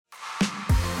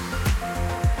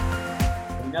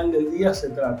final del día se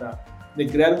trata de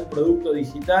crear un producto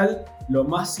digital lo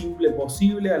más simple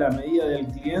posible a la medida del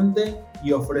cliente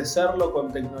y ofrecerlo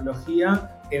con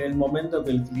tecnología en el momento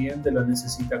que el cliente lo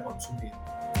necesita consumir.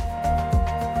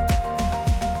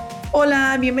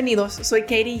 Hola, bienvenidos. Soy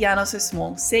Katie Llanos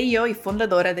Small, CEO y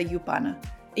fundadora de Upana.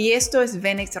 Y esto es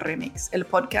Venex Remix, el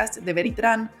podcast de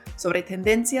Veritran sobre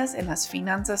tendencias en las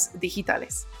finanzas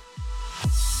digitales.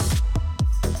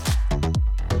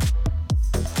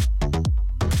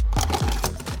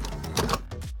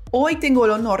 Hoy tengo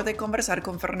el honor de conversar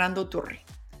con Fernando Turri.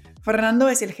 Fernando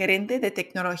es el gerente de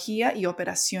tecnología y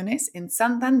operaciones en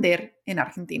Santander, en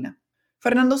Argentina.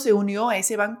 Fernando se unió a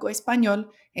ese banco español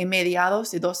en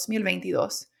mediados de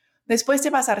 2022, después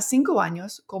de pasar 5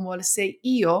 años como el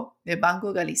CEO de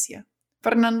Banco Galicia.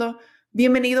 Fernando,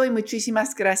 bienvenido y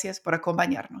muchísimas gracias por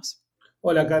acompañarnos.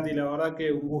 Hola Katy, la verdad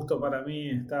que un gusto para mí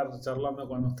estar charlando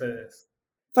con ustedes.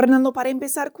 Fernando, para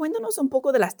empezar, cuéntanos un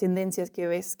poco de las tendencias que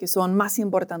ves que son más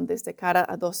importantes de cara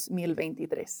a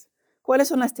 2023. ¿Cuáles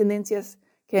son las tendencias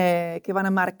que van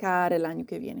a marcar el año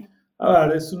que viene? A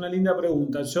ver, es una linda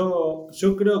pregunta. Yo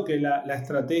creo que la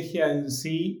estrategia en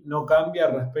sí no cambia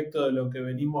respecto de lo que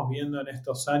venimos viendo en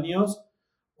estos años.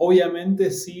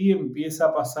 Obviamente sí empieza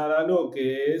a pasar algo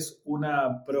que es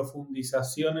una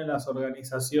profundización en las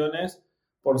organizaciones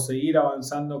por seguir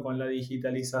avanzando con la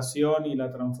digitalización y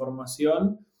la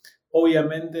transformación.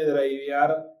 Obviamente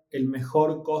drivear el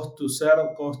mejor cost to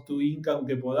serve, cost to income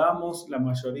que podamos. La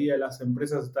mayoría de las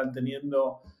empresas están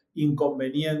teniendo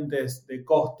inconvenientes de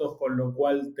costos, con lo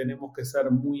cual tenemos que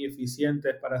ser muy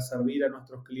eficientes para servir a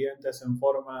nuestros clientes en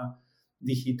forma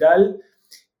digital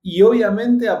y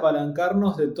obviamente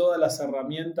apalancarnos de todas las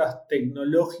herramientas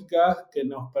tecnológicas que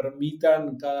nos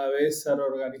permitan cada vez ser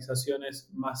organizaciones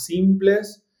más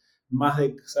simples, más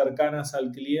cercanas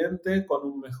al cliente, con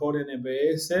un mejor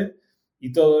NPS,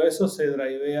 y todo eso se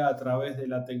drivea a través de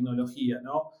la tecnología,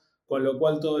 ¿no? Con lo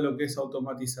cual todo lo que es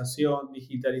automatización,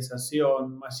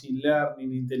 digitalización, machine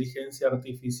learning, inteligencia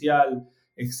artificial,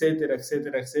 etcétera,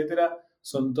 etcétera, etcétera,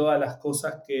 son todas las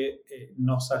cosas que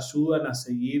nos ayudan a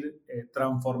seguir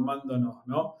transformándonos,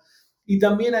 ¿no? Y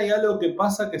también hay algo que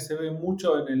pasa que se ve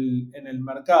mucho en el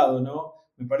mercado, ¿no?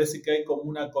 Me parece que hay como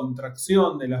una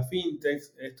contracción de la fintech,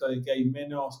 esto de que hay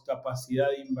menos capacidad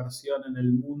de inversión en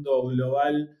el mundo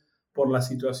global por la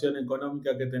situación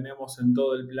económica que tenemos en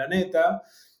todo el planeta.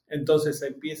 Entonces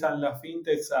empiezan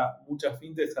muchas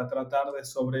fintechs a tratar de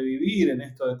sobrevivir en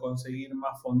esto de conseguir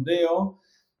más fondeo.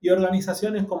 Y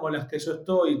organizaciones como las que yo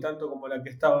estoy, tanto como la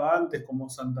que estaba antes, como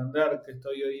Santander, que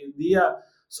estoy hoy en día,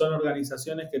 son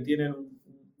organizaciones que tienen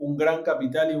un gran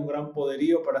capital y un gran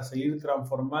poderío para seguir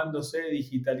transformándose,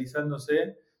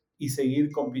 digitalizándose y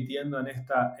seguir compitiendo en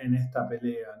esta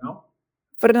pelea, ¿no?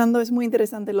 Fernando, es muy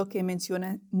interesante lo que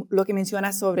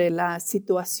menciona sobre la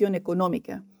situación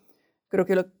económica. Creo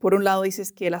que por un lado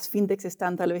dices que las fintechs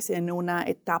están tal vez en una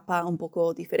etapa un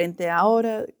poco diferente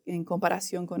ahora en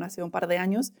comparación con hace un par de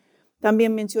años.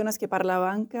 También mencionas que para la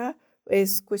banca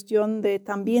es cuestión de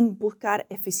también buscar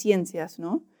eficiencias,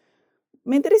 ¿no?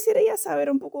 Me interesaría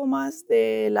saber un poco más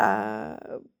de la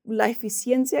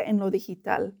eficiencia en lo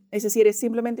digital. Es decir, es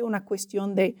simplemente una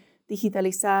cuestión de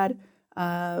digitalizar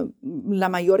la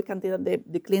mayor cantidad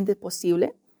de clientes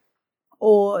posible,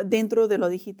 o dentro de lo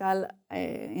digital,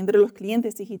 entre los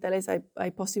clientes digitales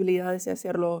hay posibilidades de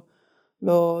hacerlo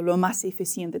lo más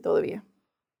eficiente todavía.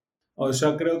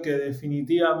 Yo creo que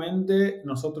definitivamente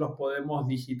nosotros podemos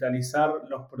digitalizar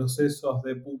los procesos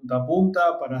de punta a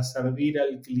punta para servir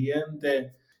al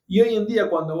cliente. Y hoy en día,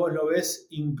 cuando vos lo ves,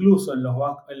 incluso en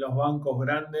los bancos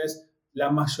grandes, la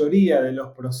mayoría de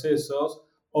los procesos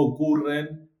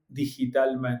ocurren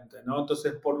digitalmente, ¿no?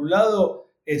 Entonces, por un lado,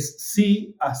 es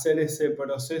sí hacer ese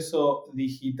proceso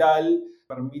digital,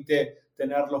 permite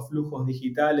tener los flujos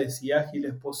digitales y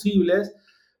ágiles posibles,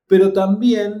 pero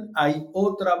también hay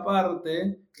otra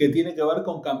parte que tiene que ver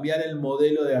con cambiar el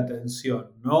modelo de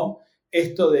atención, ¿no?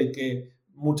 Esto de que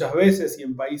muchas veces y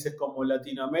en países como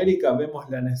Latinoamérica vemos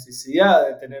la necesidad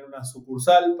de tener una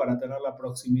sucursal para tener la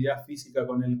proximidad física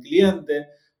con el cliente.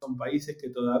 Son países que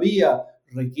todavía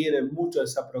requieren mucho de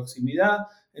esa proximidad.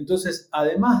 Entonces,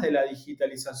 además de la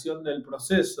digitalización del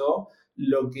proceso,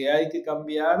 lo que hay que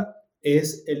cambiar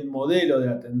es el modelo de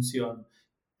atención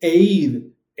e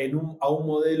ir a un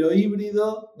modelo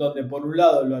híbrido donde por un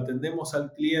lado lo atendemos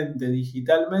al cliente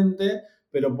digitalmente,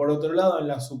 pero por otro lado en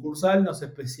la sucursal nos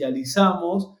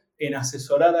especializamos en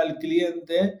asesorar al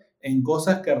cliente en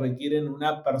cosas que requieren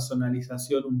una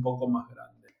personalización un poco más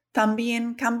grande.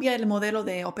 También cambia el modelo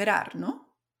de operar,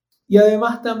 ¿no? Y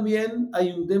además también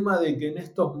hay un tema de que en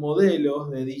estos modelos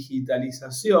de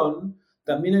digitalización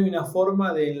también hay una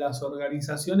forma de en las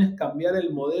organizaciones cambiar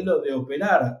el modelo de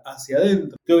operar hacia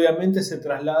adentro, que obviamente se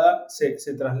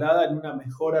traslada en una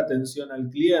mejor atención al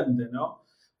cliente, ¿no?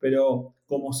 Pero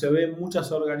como se ve en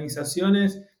muchas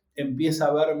organizaciones, empieza a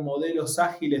haber modelos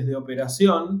ágiles de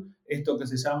operación, esto que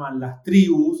se llaman las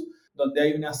tribus, donde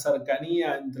hay una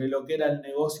cercanía entre lo que era el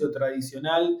negocio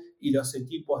tradicional y los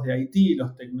equipos de IT,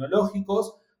 los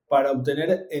tecnológicos, para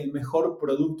obtener el mejor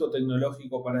producto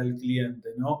tecnológico para el cliente,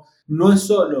 ¿no? No es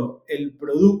solo el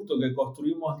producto que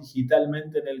construimos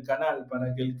digitalmente en el canal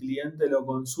para que el cliente lo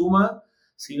consuma,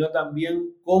 sino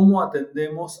también cómo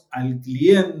atendemos al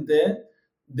cliente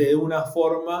de una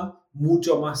forma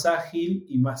mucho más ágil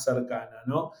y más cercana,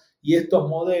 ¿no? Y estos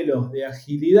modelos de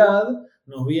agilidad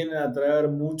nos vienen a traer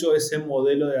mucho ese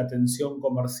modelo de atención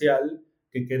comercial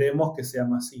que queremos que sea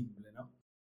más simple, ¿no?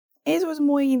 Eso es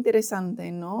muy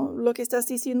interesante, ¿no? Lo que estás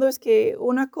diciendo es que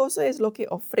una cosa es lo que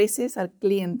ofreces al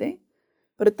cliente,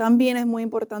 pero también es muy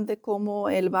importante cómo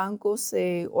el banco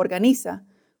se organiza,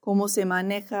 cómo se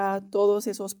maneja todos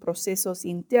esos procesos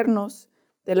internos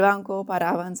del banco para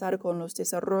avanzar con los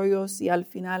desarrollos y al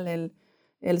final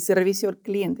el servicio al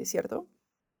cliente, ¿cierto?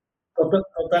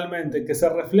 Totalmente, que se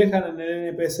reflejan en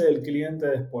el NPS del cliente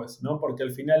después, ¿no? Porque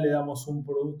al final le damos un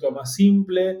producto más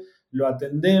simple, lo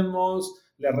atendemos,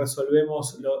 le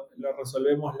resolvemos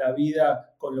la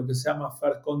vida con lo que se llama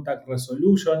First Contact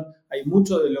Resolution. Hay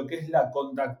mucho de lo que es la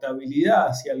contactabilidad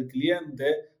hacia el cliente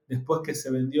después que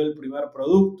se vendió el primer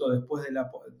producto, después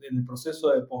del proceso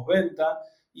de postventa,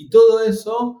 y todo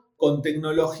eso con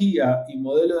tecnología y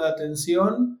modelo de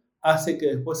atención hace que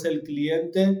después el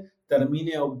cliente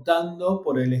termine optando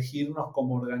por elegirnos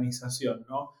como organización,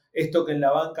 ¿no? Esto que en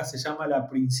la banca se llama la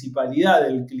principalidad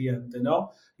del cliente,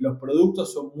 ¿no? Los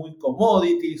productos son muy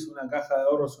commodities, una caja de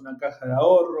ahorro es una caja de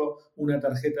ahorro, una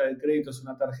tarjeta de crédito es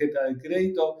una tarjeta de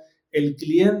crédito. El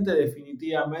cliente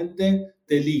definitivamente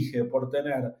te elige por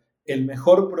tener el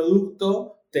mejor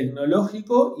producto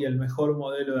tecnológico y el mejor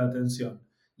modelo de atención.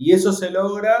 Y eso se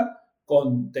logra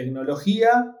con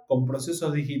tecnología, con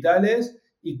procesos digitales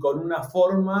y con una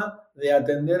forma de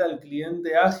atender al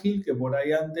cliente ágil que por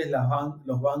ahí antes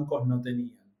los bancos no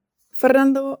tenían.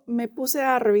 Fernando, me puse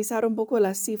a revisar un poco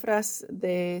las cifras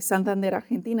de Santander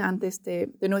Argentina antes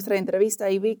de nuestra entrevista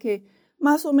y vi que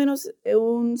más o menos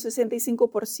un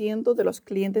 65% de los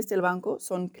clientes del banco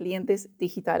son clientes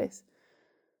digitales.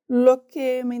 Lo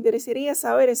que me interesaría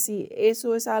saber es si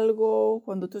eso es algo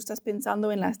cuando tú estás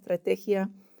pensando en la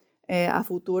estrategia a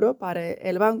futuro para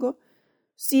el banco,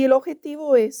 si el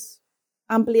objetivo es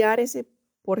ampliar ese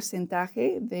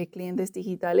porcentaje de clientes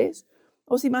digitales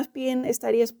o si más bien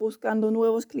estarías buscando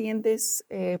nuevos clientes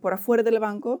por afuera del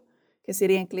banco que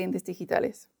serían clientes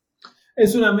digitales.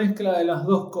 Es una mezcla de las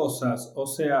dos cosas. O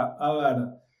sea, a ver,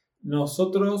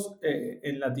 nosotros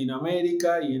en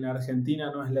Latinoamérica y en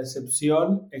Argentina no es la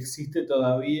excepción, existe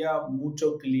todavía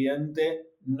mucho cliente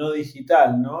no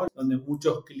digital, ¿no? Donde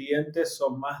muchos clientes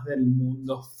son más del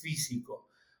mundo físico.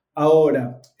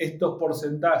 Ahora, estos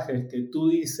porcentajes que tú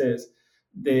dices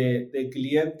de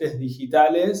clientes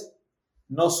digitales,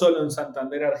 no solo en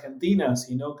Santander, Argentina,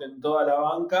 sino que en toda la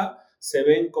banca, se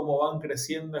ven cómo van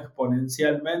creciendo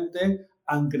exponencialmente,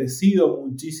 han crecido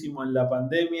muchísimo en la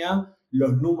pandemia,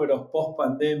 los números post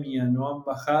pandemia no han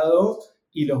bajado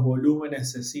y los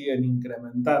volúmenes se siguen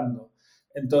incrementando.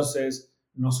 Entonces,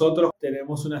 nosotros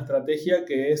tenemos una estrategia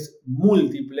que es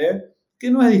múltiple, que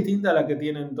no es distinta a la que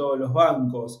tienen todos los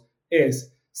bancos,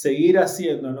 es seguir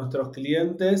haciendo a nuestros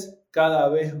clientes cada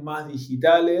vez más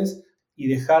digitales y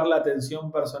dejar la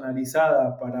atención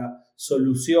personalizada para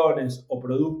soluciones o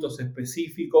productos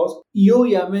específicos y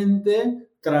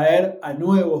obviamente traer a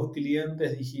nuevos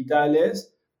clientes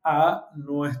digitales a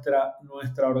nuestra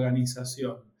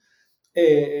organización.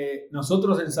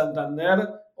 Nosotros en Santander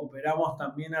operamos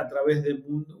también a través de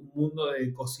un mundo de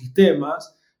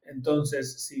ecosistemas.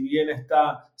 Entonces, si bien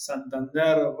está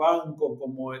Santander Banco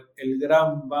como el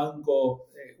gran banco,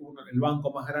 el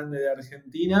banco más grande de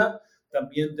Argentina,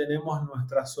 también tenemos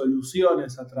nuestras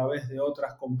soluciones a través de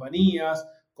otras compañías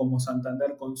como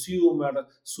Santander Consumer,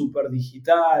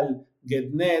 Superdigital,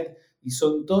 GetNet, y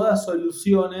son todas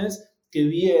soluciones que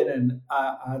vienen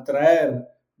a atraer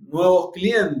nuevos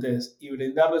clientes y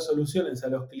brindarle soluciones a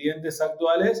los clientes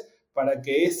actuales para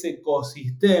que ese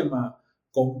ecosistema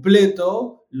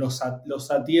completo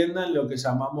los atienda en lo que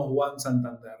llamamos One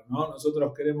Santander, ¿no?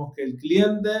 Nosotros queremos que el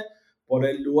cliente, por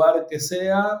el lugar que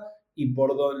sea y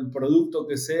por el producto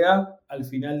que sea, al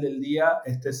final del día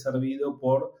esté servido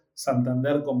por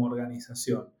Santander como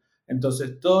organización.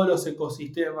 Entonces, todos los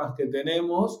ecosistemas que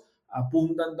tenemos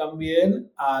apuntan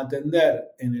también a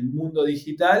atender en el mundo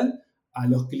digital a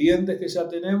los clientes que ya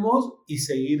tenemos y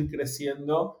seguir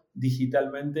creciendo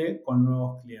digitalmente con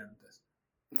nuevos clientes.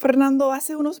 Fernando,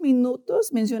 hace unos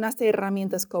minutos mencionaste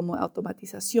herramientas como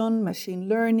automatización, machine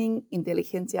learning,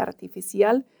 inteligencia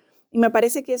artificial, y me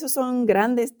parece que esos son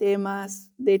grandes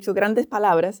temas, de hecho, grandes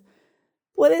palabras.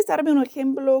 ¿Puedes darme un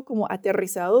ejemplo como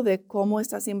aterrizado de cómo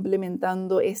estás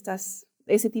implementando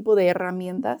ese tipo de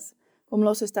herramientas? ¿Cómo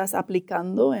los estás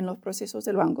aplicando en los procesos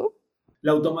del banco?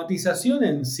 La automatización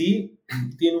en sí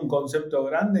tiene un concepto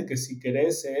grande que, si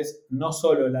querés, es no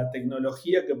solo la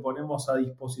tecnología que ponemos a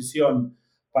disposición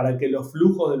para que los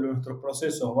flujos de nuestros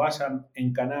procesos vayan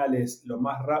en canales lo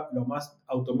más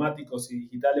automáticos y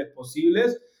digitales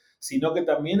posibles, sino que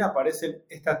también aparecen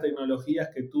estas tecnologías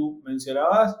que tú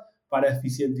mencionabas para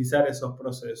eficientizar esos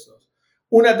procesos.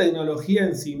 Una tecnología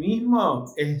en sí misma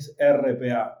es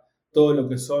RPA, todo lo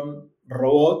que son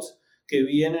robots que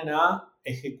vienen a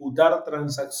ejecutar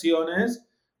transacciones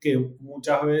que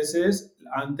muchas veces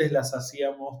antes las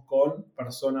hacíamos con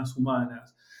personas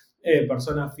humanas,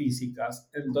 personas físicas.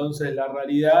 Entonces la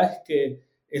realidad es que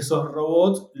esos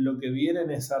robots lo que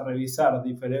vienen es a revisar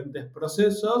diferentes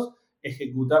procesos,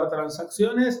 ejecutar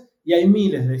transacciones, y hay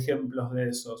miles de ejemplos de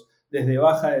esos, desde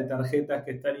baja de tarjetas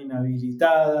que están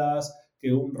inhabilitadas,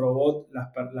 que un robot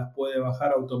las puede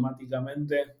bajar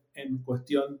automáticamente en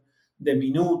cuestión de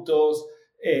minutos,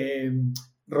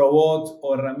 robots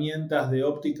o herramientas de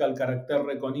optical character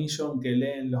recognition que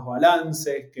leen los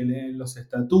balances, que leen los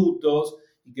estatutos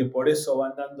y que por eso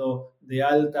van dando de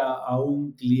alta a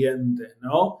un cliente,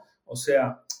 ¿no? O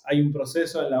sea, hay un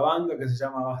proceso en la banca que se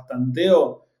llama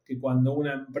bastanteo, que cuando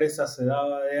una empresa se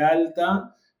daba de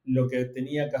alta, lo que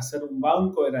tenía que hacer un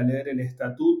banco era leer el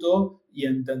estatuto y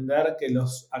entender que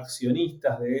los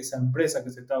accionistas de esa empresa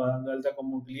que se estaba dando de alta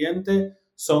como cliente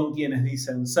son quienes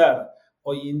dicen ser.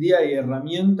 Hoy en día hay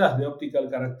herramientas de optical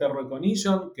character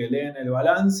recognition que leen el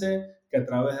balance, que a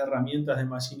través de herramientas de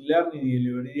machine learning y de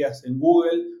librerías en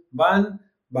Google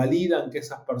validan que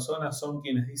esas personas son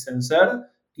quienes dicen ser,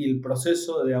 y el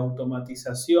proceso de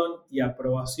automatización y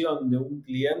aprobación de un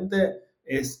cliente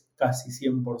es casi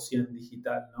 100%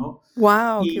 digital, ¿no?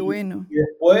 ¡Wow! ¡Qué bueno! Y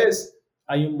después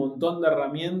hay un montón de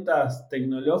herramientas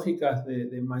tecnológicas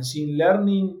de machine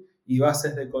learning y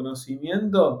bases de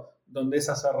conocimiento donde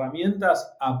esas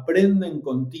herramientas aprenden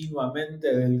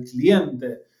continuamente del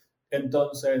cliente.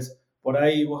 Entonces, por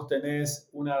ahí vos tenés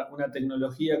una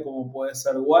tecnología como puede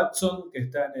ser Watson, que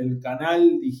está en el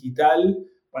canal digital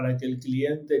para que el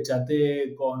cliente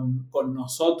chatee con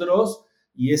nosotros,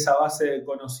 y esa base de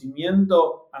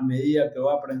conocimiento, a medida que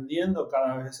va aprendiendo,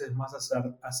 cada vez es más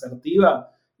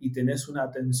asertiva y tenés una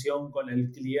atención con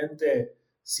el cliente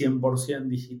 100%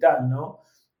 digital, ¿no?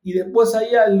 Y después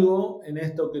hay algo en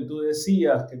esto que tú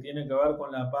decías que tiene que ver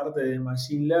con la parte de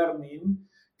machine learning,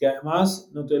 que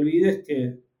además no te olvides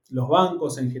que los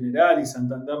bancos en general, y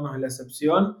Santander no es la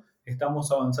excepción,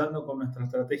 estamos avanzando con nuestra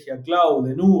estrategia cloud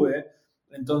de nube.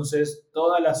 Entonces,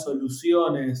 todas las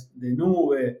soluciones de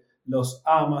nube, los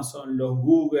Amazon, los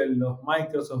Google, los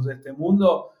Microsoft de este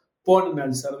mundo, ponen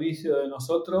al servicio de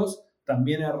nosotros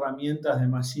también herramientas de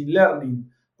machine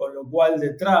learning, con lo cual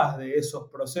detrás de esos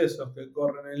procesos que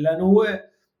corren en la nube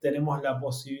tenemos la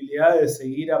posibilidad de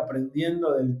seguir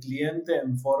aprendiendo del cliente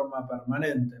en forma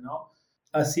permanente, ¿no?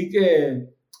 Así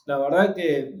que la verdad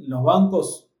que los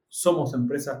bancos somos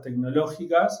empresas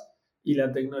tecnológicas y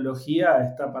la tecnología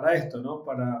está para esto, ¿no?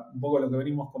 Para un poco lo que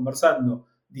venimos conversando,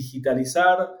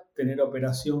 digitalizar, tener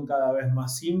operación cada vez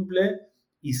más simple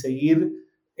y seguir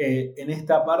en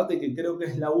esta parte que creo que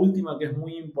es la última, que es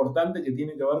muy importante, que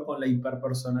tiene que ver con la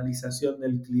hiperpersonalización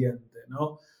del cliente,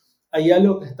 ¿no? Hay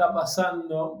algo que está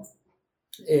pasando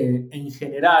en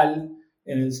general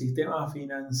en el sistema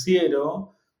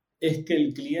financiero, es que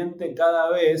el cliente cada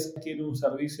vez quiere un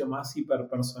servicio más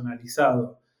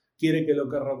hiperpersonalizado. Quiere que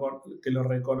lo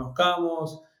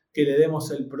reconozcamos, que le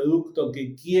demos el producto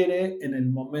que quiere en el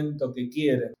momento que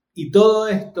quiere. Y todo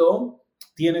esto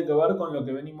tiene que ver con lo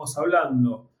que venimos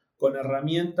hablando, con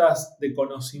herramientas de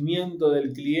conocimiento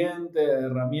del cliente,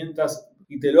 herramientas,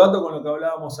 y te lo ato con lo que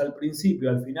hablábamos al principio.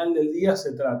 Al final del día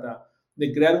se trata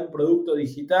de crear un producto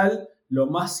digital lo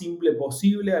más simple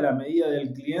posible a la medida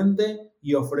del cliente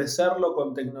y ofrecerlo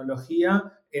con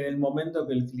tecnología en el momento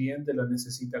que el cliente lo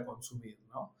necesita consumir,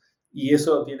 ¿no? Y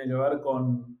eso tiene que ver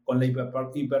con la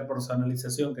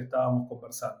hiperpersonalización que estábamos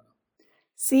conversando.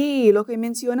 Sí, lo que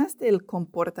mencionas del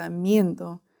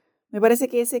comportamiento. Me parece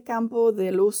que ese campo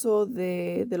del uso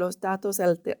de los datos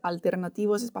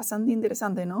alternativos es bastante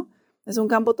interesante, ¿no? Es un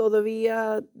campo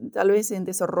todavía tal vez en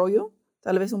desarrollo,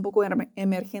 tal vez un poco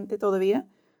emergente todavía,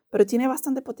 pero tiene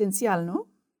bastante potencial, ¿no?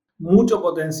 Mucho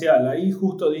potencial. Ahí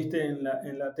justo diste en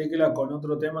la tecla con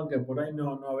otro tema que por ahí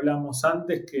no hablamos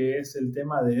antes, que es el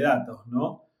tema de datos,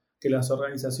 ¿no? Que las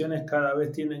organizaciones cada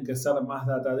vez tienen que ser más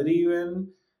data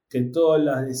driven, que todas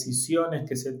las decisiones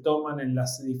que se toman en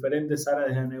las diferentes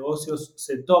áreas de negocios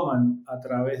se toman a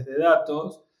través de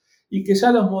datos y que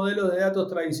ya los modelos de datos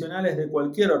tradicionales de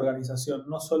cualquier organización,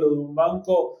 no solo de un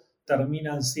banco,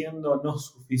 terminan siendo no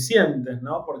suficientes,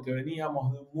 ¿no? Porque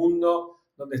veníamos de un mundo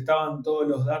donde estaban todos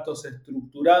los datos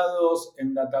estructurados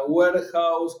en data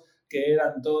warehouse, que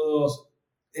eran todos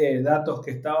datos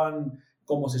que estaban,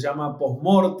 como se llama,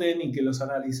 post-mortem y que los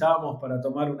analizábamos para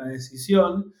tomar una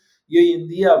decisión. Y hoy en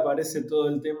día aparece todo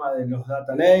el tema de los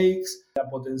data lakes, la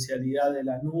potencialidad de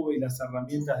la nube y las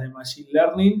herramientas de machine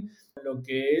learning, lo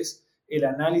que es el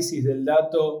análisis del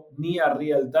dato near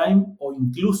real time o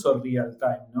incluso real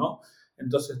time, ¿no?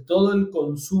 Entonces, todo el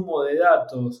consumo de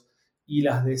datos y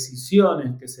las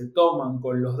decisiones que se toman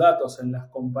con los datos en las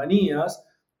compañías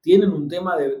tienen un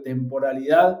tema de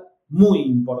temporalidad muy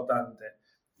importante.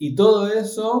 Y todo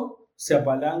eso se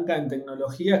apalanca en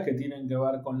tecnologías que tienen que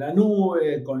ver con la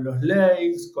nube, con los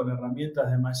lakes, con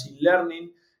herramientas de machine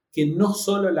learning, que no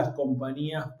solo las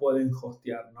compañías pueden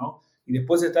hostear, ¿no? Y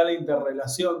después está la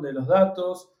interrelación de los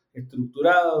datos,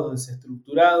 estructurados,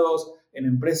 desestructurados, en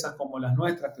empresas como las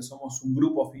nuestras, que somos un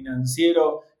grupo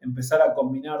financiero, empezar a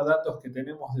combinar datos que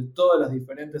tenemos de todas las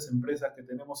diferentes empresas que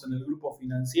tenemos en el grupo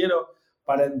financiero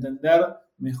para entender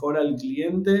mejor al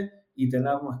cliente y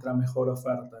tener nuestra mejor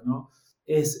oferta, ¿no?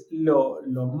 Es lo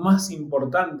más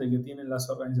importante que tienen las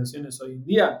organizaciones hoy en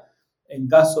día. En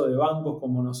caso de bancos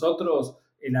como nosotros,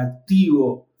 el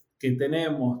activo que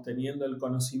tenemos teniendo el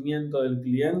conocimiento del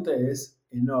cliente es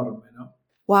enorme, ¿no?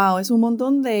 Wow, es un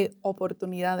montón de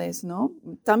oportunidades, ¿no?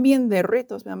 También de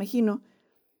retos, me imagino.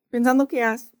 Pensando que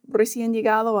has recién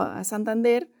llegado a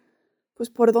Santander, pues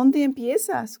 ¿por dónde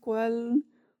empiezas? ¿Cuál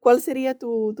sería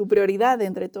tu prioridad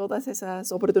entre todas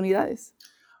esas oportunidades?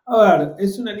 A ver,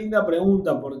 es una linda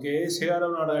pregunta porque es llegar a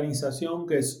una organización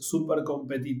que es súper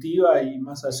competitiva y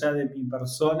más allá de mi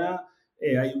persona,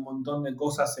 hay un montón de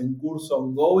cosas en curso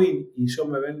ongoing y yo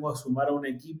me vengo a sumar a un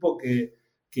equipo que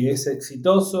es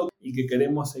exitoso y que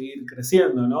queremos seguir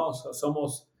creciendo, ¿no?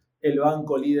 Somos el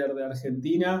banco líder de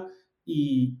Argentina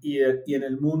y en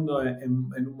el mundo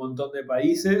en un montón de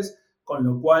países, con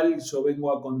lo cual yo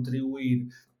vengo a contribuir.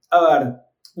 A ver,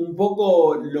 un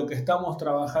poco lo que estamos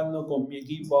trabajando con mi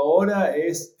equipo ahora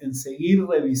es en seguir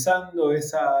revisando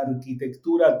esa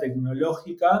arquitectura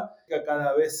tecnológica que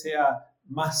cada vez sea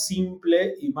más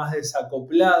simple y más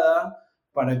desacoplada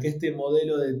para que este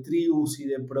modelo de tribus y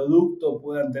de producto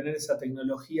puedan tener esa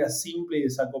tecnología simple y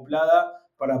desacoplada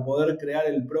para poder crear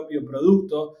el propio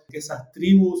producto, que esas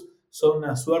tribus son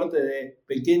una suerte de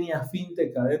pequeñas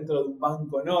fintech adentro de un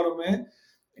banco enorme,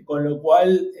 con lo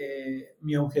cual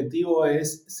mi objetivo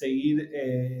es seguir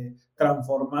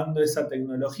transformando esa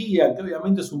tecnología, que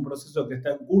obviamente es un proceso que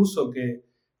está en curso, que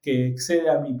excede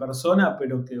a mi persona,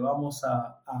 pero que vamos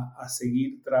a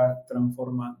seguir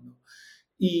transformando.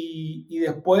 Y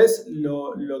después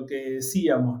lo que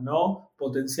decíamos, ¿no?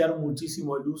 Potenciar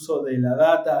muchísimo el uso de la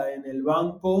data en el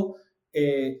banco,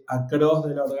 across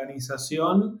de la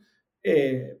organización,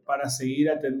 para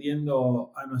seguir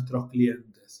atendiendo a nuestros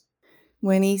clientes.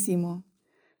 Buenísimo.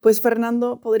 Pues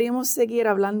Fernando, podríamos seguir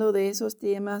hablando de esos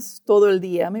temas todo el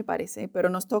día, me parece, pero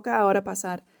nos toca ahora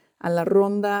pasar a la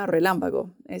ronda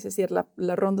relámpago, es decir,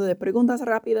 la ronda de preguntas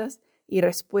rápidas y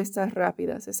respuestas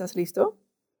rápidas. ¿Estás listo?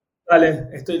 Dale,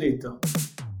 estoy listo.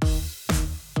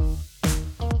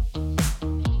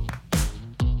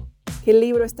 ¿Qué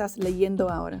libro estás leyendo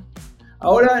ahora?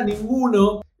 Ahora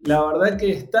ninguno. La verdad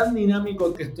que es tan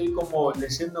dinámico que estoy como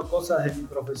leyendo cosas de mi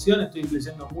profesión. Estoy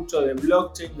leyendo mucho de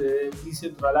blockchain, de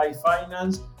decentralized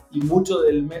finance y mucho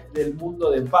del mundo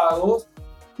de pagos.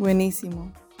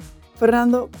 Buenísimo.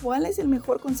 Fernando, ¿cuál es el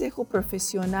mejor consejo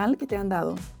profesional que te han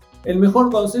dado? El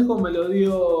mejor consejo me lo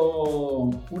dio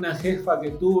una jefa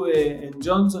que tuve en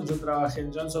Johnson. Yo trabajé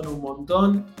en Johnson un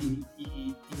montón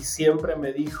y siempre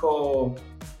me dijo: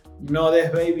 no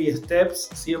des baby steps,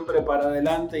 siempre para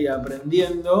adelante y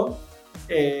aprendiendo.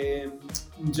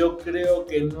 Yo creo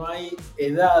que no hay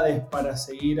edades para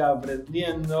seguir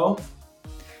aprendiendo.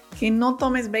 Que no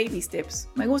tomes baby steps.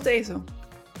 Me gusta eso.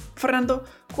 Fernando,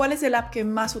 ¿cuál es el app que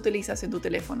más utilizas en tu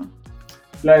teléfono?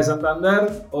 La de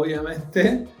Santander,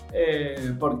 obviamente,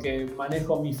 porque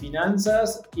manejo mis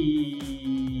finanzas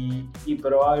y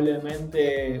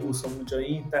probablemente uso mucho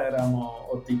Instagram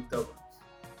o TikTok.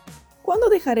 ¿Cuándo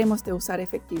dejaremos de usar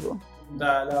efectivo?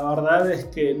 La verdad es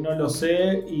que no lo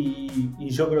sé y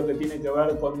yo creo que tiene que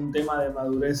ver con un tema de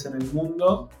madurez en el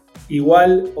mundo.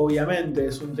 Igual, obviamente,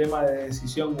 es un tema de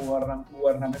decisión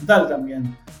gubernamental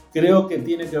también. Creo que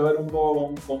tiene que ver un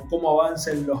poco con cómo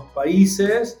avancen los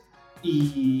países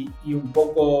y un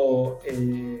poco,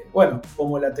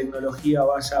 cómo la tecnología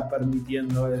vaya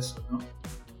permitiendo eso, ¿no?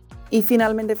 Y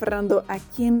finalmente, Fernando, ¿a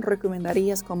quién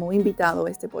recomendarías como invitado a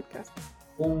este podcast?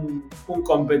 Un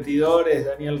competidor es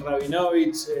Daniel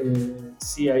Rabinovich,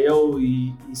 CIO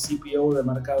y CPO de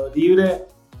Mercado Libre.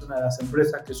 Es una de las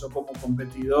empresas que yo como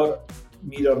competidor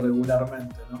miro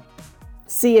regularmente, ¿no?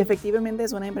 Sí, efectivamente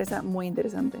es una empresa muy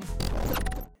interesante.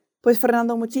 Pues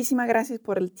Fernando, muchísimas gracias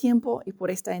por el tiempo y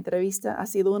por esta entrevista. Ha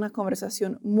sido una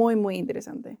conversación muy, muy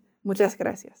interesante. Muchas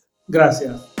gracias.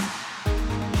 Gracias.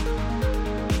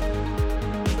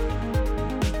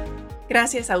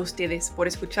 Gracias a ustedes por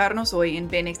escucharnos hoy en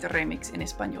VNext Remix en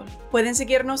español. Pueden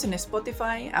seguirnos en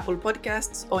Spotify, Apple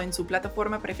Podcasts o en su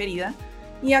plataforma preferida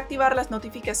y activar las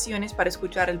notificaciones para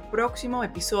escuchar el próximo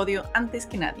episodio antes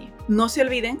que nadie. No se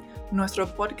olviden,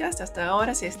 nuestro podcast hasta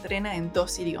ahora se estrena en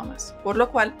 2 idiomas, por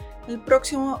lo cual el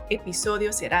próximo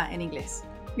episodio será en inglés.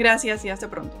 Gracias y hasta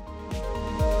pronto.